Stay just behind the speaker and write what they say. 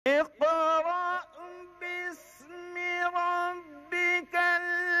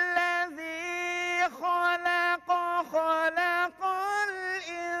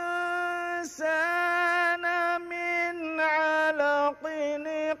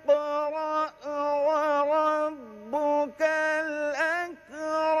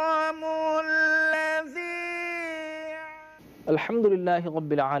Alhamdulillahi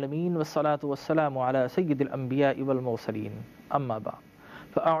Rabbil Alameen Wassalatu wassalamu ala Sayyidil Anbiya'i wal Mursaleen Amma ba'd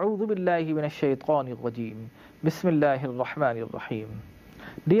Fa'a'udhu billahi minash shaitanir rajeem Bismillahir Rahmanir Rahim.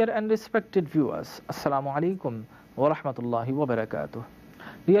 Dear and respected viewers, Assalamu alaikum wa rahmatullahi wa barakatuh.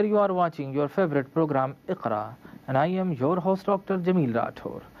 Dear, you are watching your favorite program Iqra, and I am your host Dr. Jameel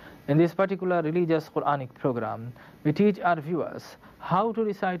Rathore. In this particular religious Quranic program, we teach our viewers how to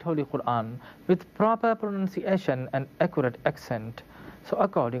recite Holy Quran with proper pronunciation and accurate accent. So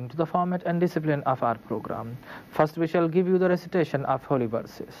according to the format and discipline of our program, first we shall give you the recitation of holy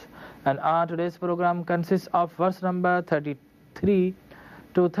verses. And our today's program consists of verse number 33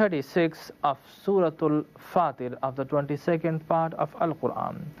 to 36 of Surah Fatir of the 22nd part of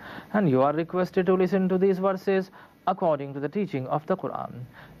Al-Quran. And you are requested to listen to these verses according to the teaching of the Quran,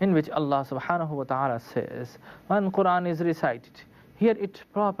 in which Allah subhanahu wa ta'ala says, when Quran is recited, hear it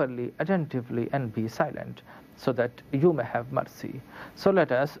properly, attentively, and be silent, so that you may have mercy. So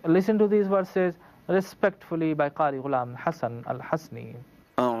let us listen to these verses respectfully by Qari Ghulam Hassan Al-Hasni.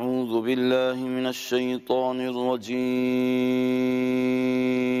 أعوذ بالله من الشيطان الرجيم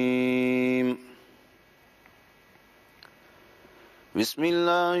بسم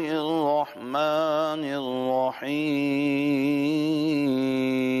الله الرحمن الرحيم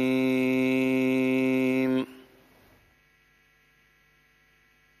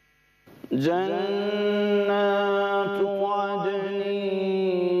جنات عدن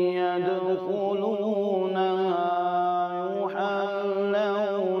يدخلونها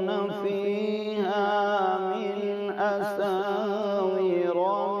يحلون فيها من أساور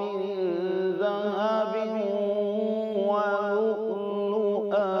من ذهب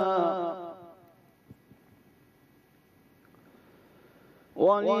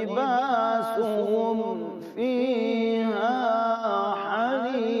ولباسهم فيها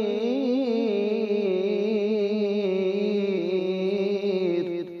حرير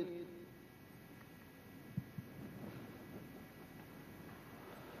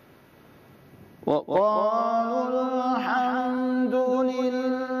وقالوا الحمد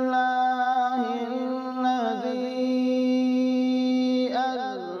لله الذي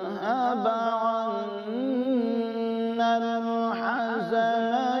أذهب عنا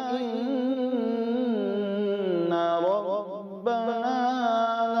الحزن إن ربنا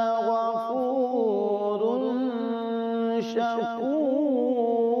لغفور شكور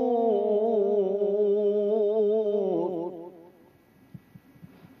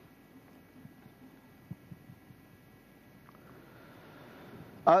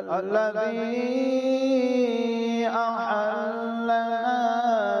الذي أحلنا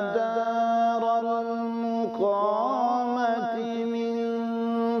دار المقامة من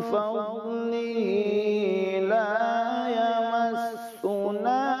فضله لا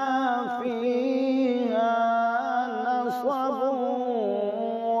يمسنا فيها نصب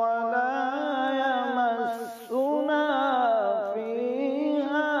ولا يمسنا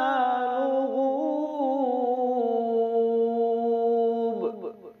فيها لغوب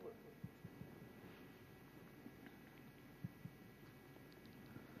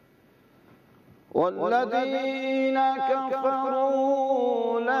والذين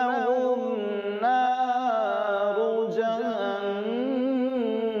كفروا لهم نار جهنم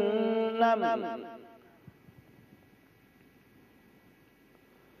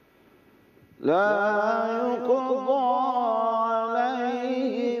لا يقضى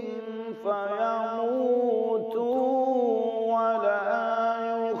عليهم فيموتوا ولا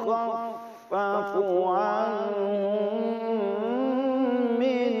يخفف عنهم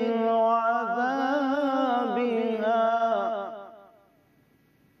من عذابها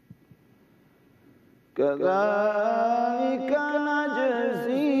كذلك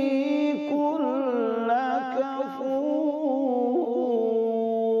نجزي كل كفور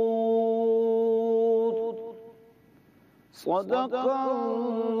صدق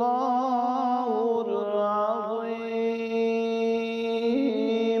الله العظيم.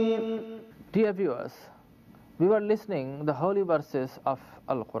 Dear viewers, we were listening the holy verses of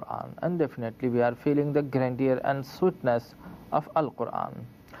Al-Quran, and definitely we are feeling the grandeur and sweetness of Al-Quran.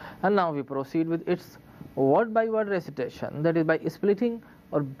 And now we proceed with its word by word recitation, that is by splitting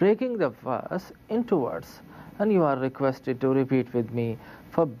or breaking the verse into words. And you are requested to repeat with me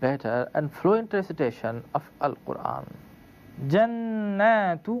for better and fluent recitation of Al-Quran.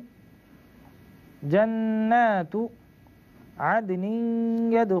 Jannatu Jannatu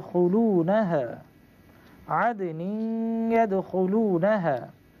Adnin yadkhulunaha Adnin yadkhulunaha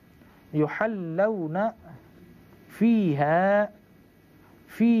yuhallawna fiha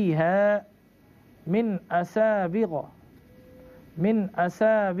من أسابغ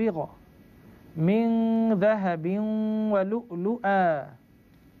من ذهب ولؤلؤا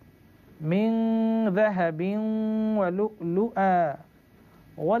من ذهب ولؤلؤا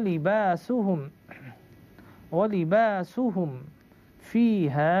ولباسهم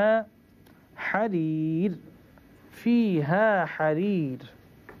فيها حرير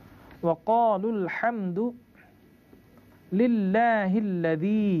وقالوا الحمد لله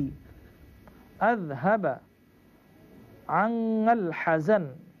الذي أذهب عنا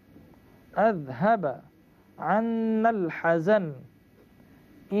الحزن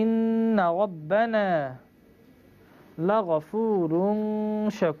إن ربنا لغفور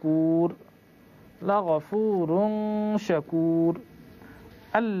شكور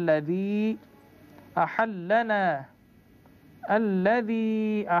الذي أحلنا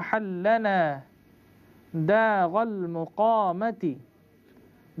دار المقامة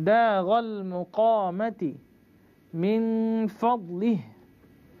من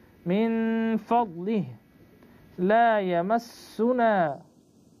فضله لا يمسنا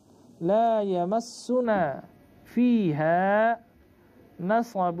فيها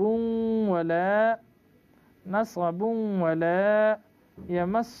نصب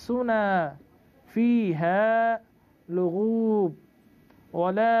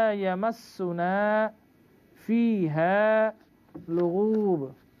ولا يمسنا فيها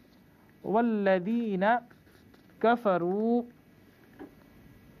لغوب والذين كفروا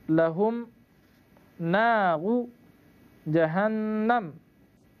لهم نار جهنم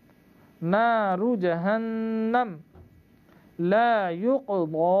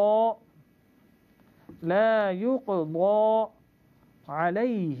لا يقضى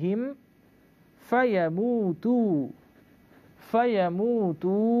عليهم فيموتوا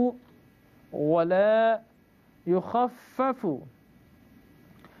ولا يخفف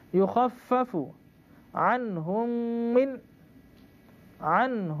عنهم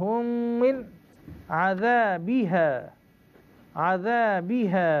من عذابها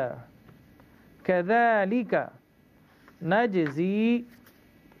كذلك نجزي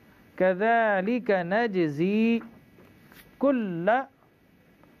كل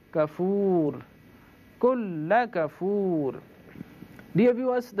كفور. Dear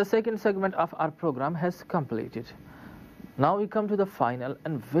viewers, the second segment of our program has completed. Now we come to the final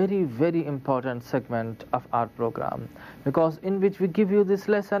and very, very important segment of our program, because in which we give you this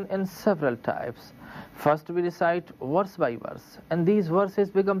lesson in several types. First we recite verse by verse, and these verses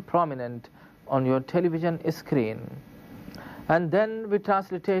become prominent on your television screen. And then we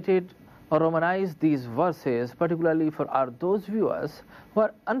translated or romanized these verses, particularly for those viewers who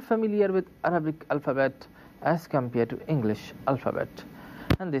are unfamiliar with Arabic alphabet as compared to English alphabet.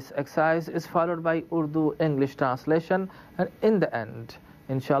 And this exercise is followed by Urdu English translation, and in the end,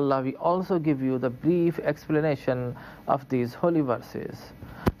 inshallah, we also give you the brief explanation of these holy verses.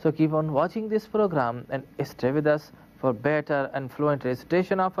 So keep on watching this program and stay with us for better and fluent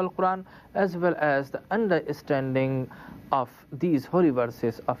recitation of Al-Quran, as well as the understanding of these holy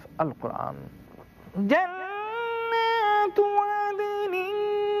verses of Al-Quran. جنات عدن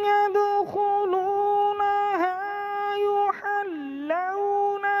يدخلونها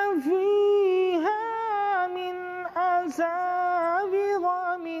يحلون فيها من أساور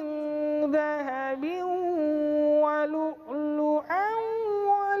من ذهب ولؤلؤا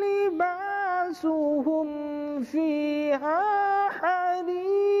ولباسهم فيها حرير.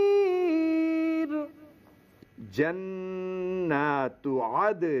 جنات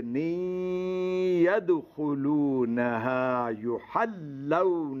عدن يدخلونها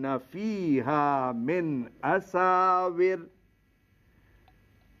يحلون فيها من أساور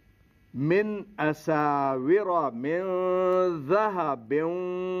من ذهب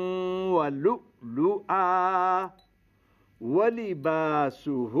ولؤلؤا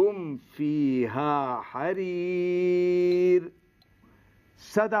ولباسهم فيها حرير.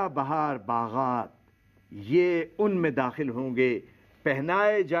 सदा बहार बागात ये उनमें दाखिल होंगे,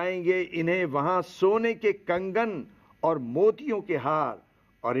 पहनाए जाएंगे इन्हें वहां सोने के कंगन और मोतियों के हार,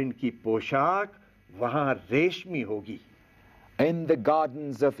 और इनकी पोशाक वहां रेशमी होगी. In the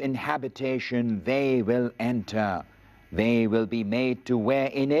gardens of inhabitation they will enter. They will be made to wear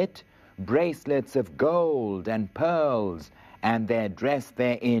in it bracelets of gold and pearls, and their dress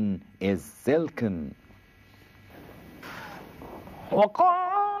therein is silken.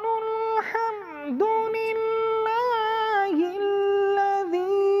 وقالوا الحمد لله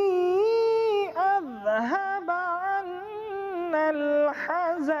الذي أذهب عنا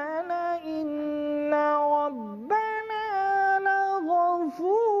الحزن إن ربنا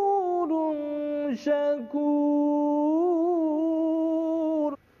لغفور شكور.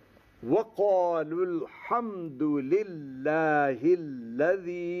 वक़ालुल हम्दुलिल्लाहिल्लज़ी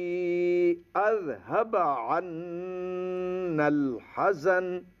अज़हब अन्नल हज़न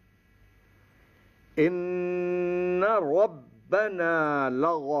इन्न रब्बना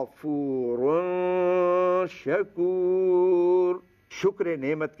लगफ़ूरुन शकूर। शुक्र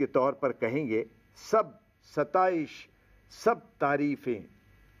नेमत के तौर पर कहेंगे सब सताइश सब तारीफें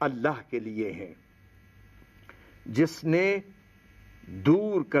अल्लाह के लिए हैं जिसने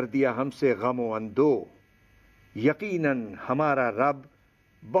दूर कर दिया हमसे गम व अंदो। यकीनन हमारा रब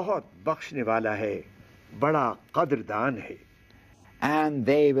बहुत बख्शने वाला है, बड़ा कदरदान है। And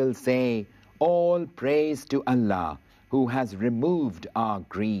they will say, all praise to Allah who has removed our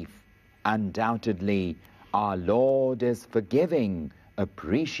grief. Undoubtedly, our Lord is forgiving,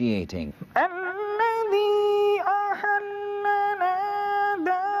 appreciating.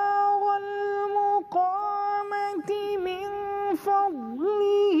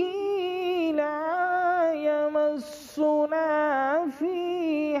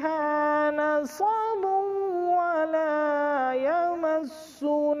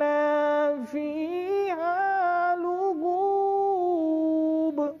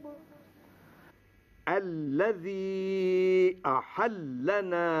 الذي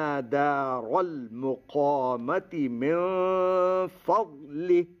أحلنا دار المقامة من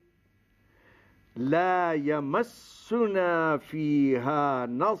فضله لا يمسنا فيها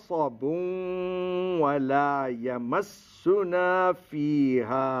نصب ولا يمسنا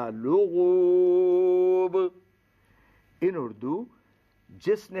فيها لغوب। इन उर्दू,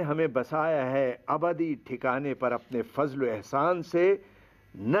 जिसने हमें बसाया है अबदी ठिकाने पर अपने फजल एहसान से,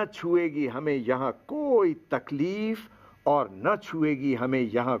 न छुएगी हमें यहाँ कोई तकलीफ और न छुएगी हमें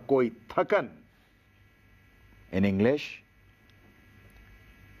यहाँ कोई थकन। In English,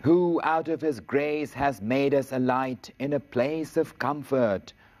 who out of his grace has made us alight in a place of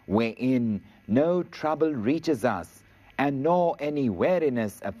comfort wherein no trouble reaches us and nor any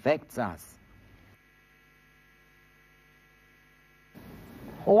weariness affects us.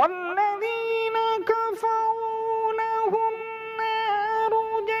 والذين كفروا لهم نار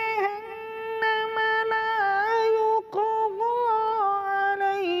جهنم لا يقضى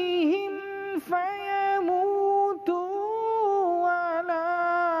عليهم فيموتوا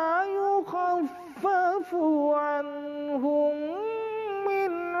ولا يخفف عنهم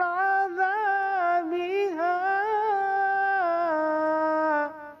من عذابها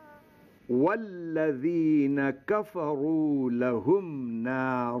والذين كفروا لهم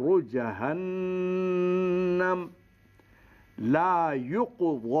نار جهنم لا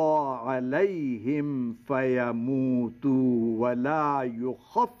يقضى عليهم فيموتوا ولا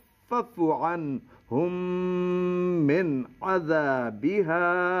يخفف عنهم من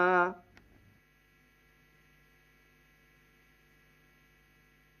عذابها।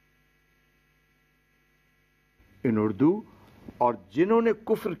 इन उर्दू, और जिन्होंने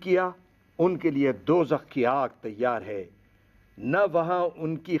कुफ्र किया उनके लिए दोज़ख की आग तैयार है, न वहां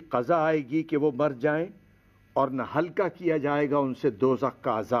उनकी क़ज़ा आएगी कि वो मर जाएं और न हल्का किया जाएगा उनसे दोज़ख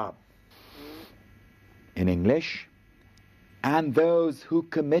का अज़ाब। In English, and those who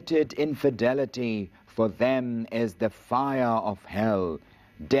committed infidelity, for them is the fire of hell.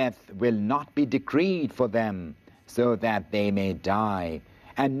 Death will not be decreed for them, so that they may die,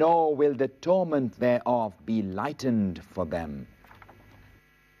 and nor will the torment thereof be lightened for them.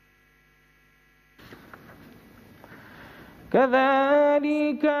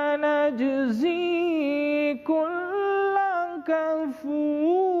 كذلك نجزي كل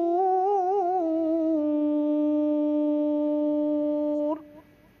كفور.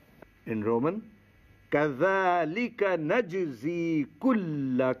 In Roman, كذلك نجزي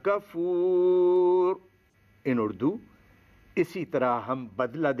كل كفور. In Urdu, इसी तरह हम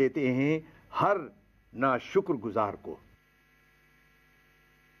बदला देते हैं हर नाशुक्रगुजार को।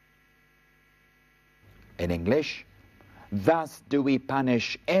 In English, thus do we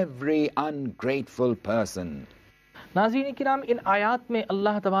punish every ungrateful person. नाज़रीन किराम, इन आयात में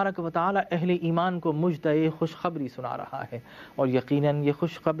अल्लाह तबारक व तआला अहले ईमान को मुजदे खुशखबरी सुना रहा है, और यकीनन ये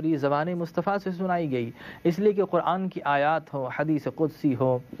खुशखबरी ज़बान मुस्तफ़ा से सुनाई गई, इसलिए कि कुरान की आयात हो, हदीस कुदसी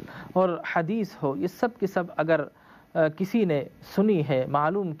हो और हदीस हो, ये सब के सब अगर किसी ने सुनी है,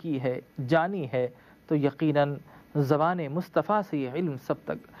 मालूम की है, जानी है, तो यकीनन ज़बान मुस्तफ़ा से ये इल्म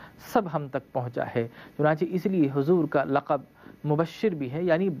सब हम तक पहुँचा है। चुनांचे इसलिए हुजूर का लक़ब मुबश्शिर भी है,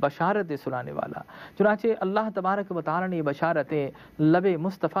 यानी बशारतें सुनाने वाला। चुनांचे अल्लाह तबारक व तआला ने ये बशारतें लबे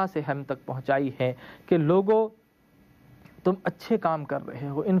मुस्तफ़ा से हम तक पहुँचाई हैं कि लोगों, तुम अच्छे काम कर रहे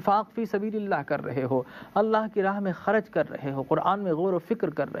हो, इन्फाक फ़ी सबीलिल्लाह कर रहे हो, अल्लाह की राह में ख़र्च कर रहे हो, कुरान में गौर व फ़िक्र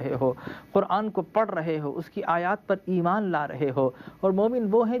कर रहे हो, कुरान को पढ़ रहे हो, उसकी आयत पर ईमान ला रहे हो। और मोमिन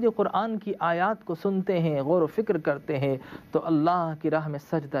वो हैं जो कुरान की आयत को सुनते हैं, गौर व फ़िक्र करते हैं, तो अल्लाह की राह में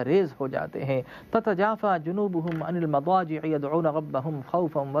सजदा रेज़ हो जाते हैं। ततजाफ़ा जुनूबुहुम अनिल मदाजिअ यदऊन रब्बहुम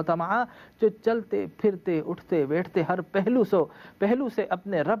खौफन व तमआ, जो चलते फिरते उठते बैठते हर पहलू से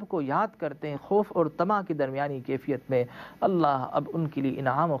अपने रब को याद करते हैं, खौफ और तमा की दरमियानी कैफियत में। अल्लाह अब उनके लिए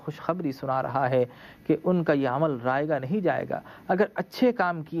इनाम और खुशखबरी सुना रहा है कि उनका ये अमल रायगा नहीं जाएगा। अगर अच्छे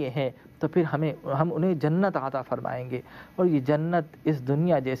काम किए हैं तो फिर हम उन्हें जन्नत अता फरमाएंगे, और ये जन्नत इस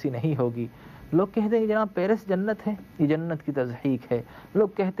दुनिया जैसी नहीं होगी। लोग कहते हैं कि जनाब पेरिस जन्नत है, ये जन्नत की तज़हीक है।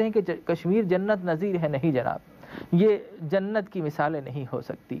 लोग कहते हैं कि कश्मीर जन्नत नज़ीर है, नहीं जनाब, ये जन्नत की मिसालें नहीं हो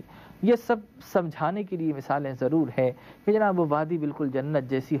सकती। ये सब समझाने के लिए मिसालें ज़रूर हैं कि जनाब वो वादी बिल्कुल जन्नत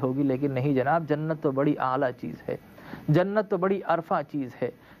जैसी होगी, लेकिन नहीं जनाब, जन्नत तो बड़ी आला चीज़ है, जन्नत तो बड़ी अरफा चीज़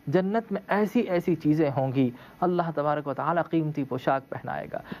है। जन्नत में ऐसी ऐसी चीज़ें होंगी, अल्लाह तबारक व तआला कीमती पोशाक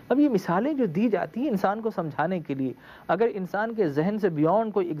पहनाएगा। अब ये मिसालें जो दी जाती हैं इंसान को समझाने के लिए, अगर इंसान के जहन से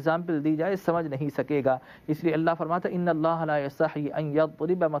बियॉन्ड कोई एग्जाम्पल दी जाए समझ नहीं सकेगा। इसलिए अल्लाह फरमाता है इन्नल्लाह ला यस्तही अन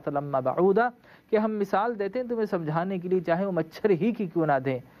यضرब मसलन मा बऊदा, कि हम मिसाल देते हैं तुम्हें समझाने के लिए, चाहे वो मच्छर ही की क्यों ना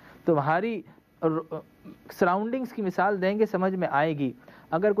दें, तुम्हारी सराउंडिंग्स की मिसाल देंगे समझ में आएगी।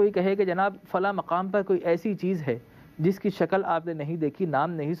 अगर कोई कहे कि जनाब फ़ला मकाम पर कोई ऐसी चीज़ है जिसकी शक्ल आपने नहीं देखी,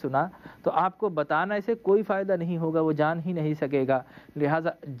 नाम नहीं सुना, तो आपको बताना ऐसे कोई फ़ायदा नहीं होगा, वो जान ही नहीं सकेगा।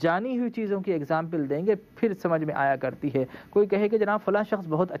 लिहाजा जानी हुई चीज़ों की एग्जाम्पल देंगे फिर समझ में आया करती है। कोई कहे कि जनाब फ़ला शख्स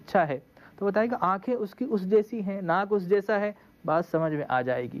बहुत अच्छा है, तो बताएगा आँखें उसकी उस जैसी हैं, नाक उस जैसा है, बात समझ में आ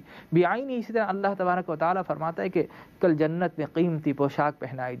जाएगी। बेआईनी इसी तरह अल्लाह तबारक व तआला फरमाता है कि कल जन्नत में कीमती पोशाक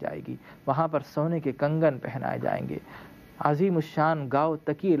पहनाई जाएगी, वहाँ पर सोने के कंगन पहनाए जाएंगे, अजीम शान गाव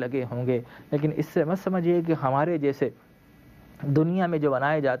तकिए लगे होंगे। लेकिन इससे मत समझिए कि हमारे जैसे दुनिया में जो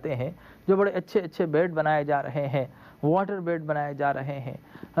बनाए जाते हैं, जो बड़े अच्छे अच्छे बेड बनाए जा रहे हैं, वाटर बेड बनाए जा रहे हैं,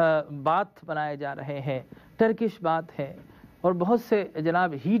 बाथ बनाए जा रहे हैं, टर्किश बाथ है, और बहुत से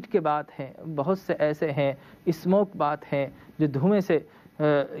जनाब हीट के बात हैं, बहुत से ऐसे हैं स्मोक बात हैं जो धुएं से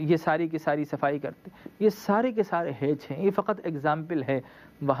ये सारी की सारी सफाई करते। ये सारे के सारे हेज हैं, ये फ़कत एग्ज़ाम्पल है।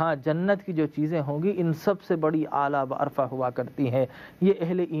 वहाँ जन्नत की जो चीज़ें होंगी इन सब से बड़ी आला व अरफा हुआ करती हैं। ये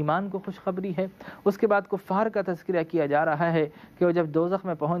अहले ईमान को खुशखबरी है। उसके बाद कुफ़ार का तज़किरा किया जा रहा है कि वो जब दोज़ख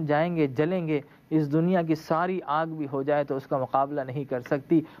में पहुँच जाएंगे, जलेंगे, इस दुनिया की सारी आग भी हो जाए तो उसका मुकाबला नहीं कर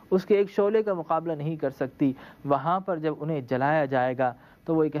सकती, उसके एक शोले का मुकाबला नहीं कर सकती। वहाँ पर जब उन्हें जलाया जाएगा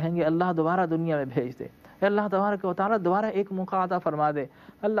तो वो कहेंगे अल्लाह दोबारा दुनिया में भेज दे, अल्लाह तबारक व तआला दोबारा एक मौका अता फरमा दे।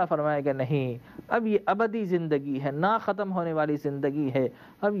 अल्लाह फरमाएगा नहीं, अब ये अबदी ज़िंदगी है, ना ख़त्म होने वाली ज़िंदगी है,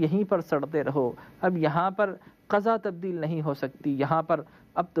 अब यहीं पर सड़ते रहो, अब यहाँ पर क़ज़ा तब्दील नहीं हो सकती, यहाँ पर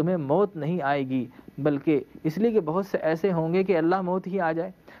अब तुम्हें मौत नहीं आएगी। बल्कि इसलिए कि बहुत से ऐसे होंगे कि अल्लाह मौत ही आ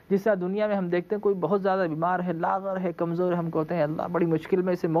जाए। जिस तरह दुनिया में हम देखते हैं कोई बहुत ज़्यादा बीमार है, लाग़र है, कमज़ोर है, हम कहते हैं अल्लाह बड़ी मुश्किल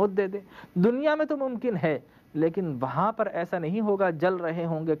में इसे मौत दे दे। दुनिया में तो मुमकिन है, लेकिन वहाँ पर ऐसा नहीं होगा, जल रहे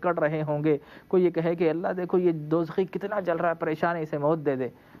होंगे, कट रहे होंगे। कोई ये कहे कि अल्लाह देखो ये दोज़खी कितना जल रहा है, परेशान है, इसे मौत दे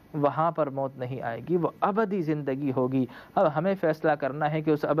दे। वहाँ पर मौत नहीं आएगी, वो अबदी ज़िंदगी होगी। अब हमें फ़ैसला करना है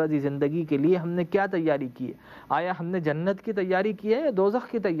कि उस अबदी ज़िंदगी के लिए हमने क्या तैयारी की है। आया हमने जन्नत की तैयारी की है या दोज़ख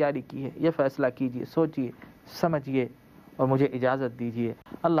की तैयारी की है, ये फ़ैसला कीजिए, सोचिए, समझिए और मुझे इजाज़त दीजिए।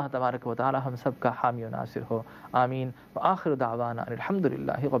 अल्लाह तबारक व तआला हम सब का हामी व नासिर हो। आमीन। व आखिर दावाना अनिल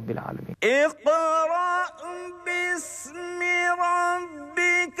हम्दुलिल्लाहि रब्बिल आलमीन।